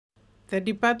The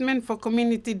Department for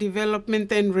Community Development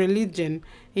and Religion,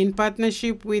 in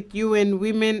partnership with UN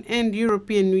Women and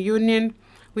European Union,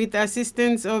 with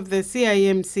assistance of the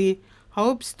CIMC,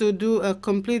 hopes to do a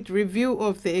complete review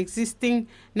of the existing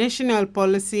National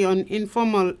Policy on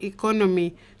Informal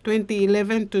Economy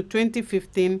 2011 to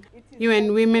 2015.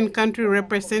 UN Women Country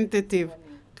Representative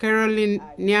Caroline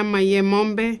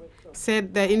Nyama-Yemombe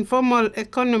said the informal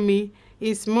economy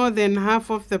is more than half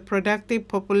of the productive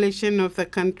population of the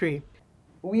country.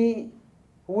 We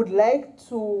would like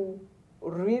to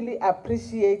really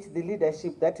appreciate the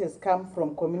leadership that has come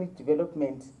from community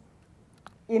development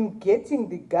in getting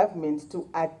the government to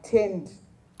attend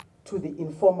to the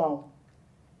informal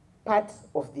part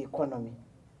of the economy,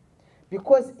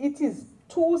 because it is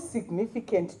too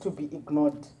significant to be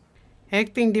ignored.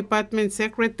 Acting Department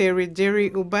Secretary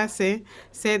Jerry Ubase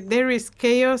said there is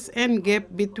chaos and gap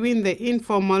between the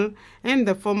informal and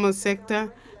the formal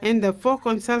sector, and the 4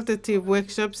 consultative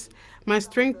workshops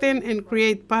must strengthen and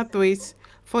create pathways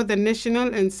for the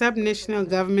national and subnational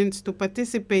governments to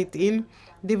participate in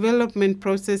development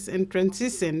process and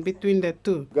transition between the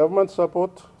two. Government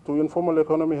support to informal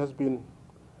economy has been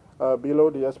below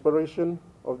the aspiration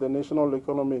of the national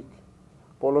economic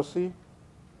policy,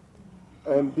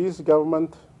 and this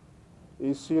government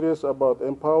is serious about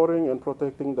empowering and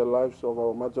protecting the lives of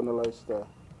our marginalized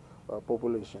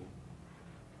population.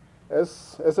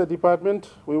 As a department,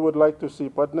 we would like to see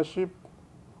partnership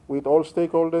with all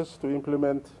stakeholders to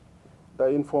implement the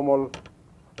informal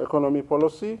economy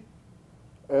policy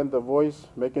and the voice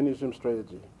mechanism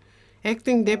strategy.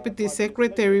 Acting Deputy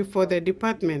Secretary for the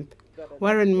department,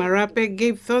 Warren Marape,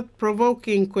 gave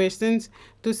thought-provoking questions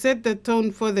to set the tone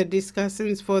for the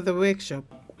discussions for the workshop.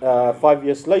 5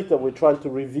 years later, we're trying to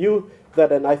review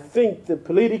that, and I think the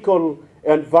political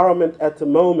environment at the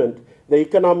moment, the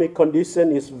economic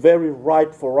condition is very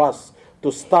right for us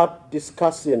to start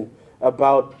discussing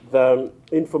about the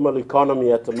informal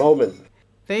economy at the moment.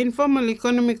 The informal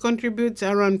economy contributes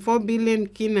around 4 billion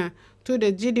kina to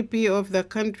the GDP of the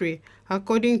country,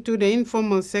 according to the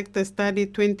Informal Sector Study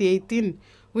 2018,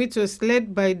 which was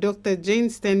led by Dr. Jane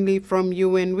Stanley from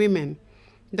UN Women.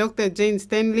 Dr. Jane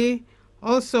Stanley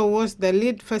also was the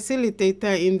lead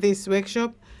facilitator in this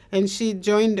workshop, and she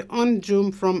joined on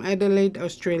Zoom from Adelaide,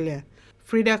 Australia.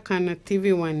 Frida Kana,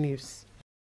 TVWAN News.